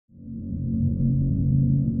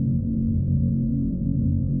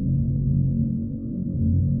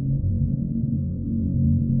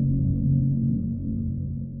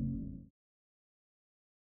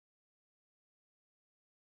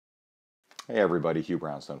Hey everybody, Hugh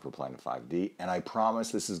Brownstone for Planet 5D, and I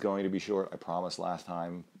promise this is going to be short. I promised last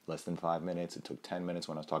time less than 5 minutes. It took 10 minutes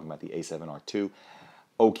when I was talking about the A7R2.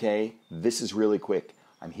 Okay, this is really quick.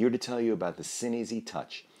 I'm here to tell you about the Cineasy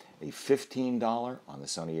Touch, a $15 on the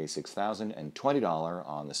Sony a6000 and $20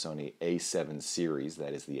 on the Sony A7 series.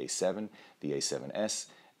 That is the A7, the A7S,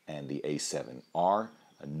 and the A7R.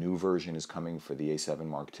 A new version is coming for the A7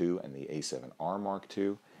 Mark II and the A7R Mark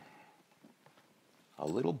II. A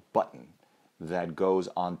little button that goes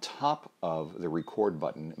on top of the record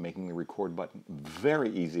button, making the record button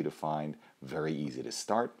very easy to find, very easy to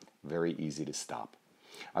start, very easy to stop.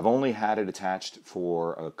 I've only had it attached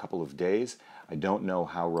for a couple of days. I don't know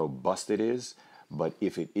how robust it is, but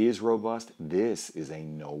if it is robust, this is a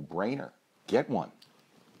no-brainer. Get one.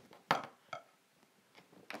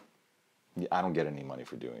 I don't get any money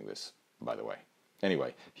for doing this, by the way.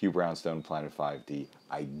 Anyway, Hugh Brownstone, Planet 5D.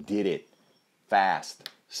 I did it fast.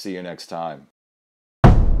 See you next time.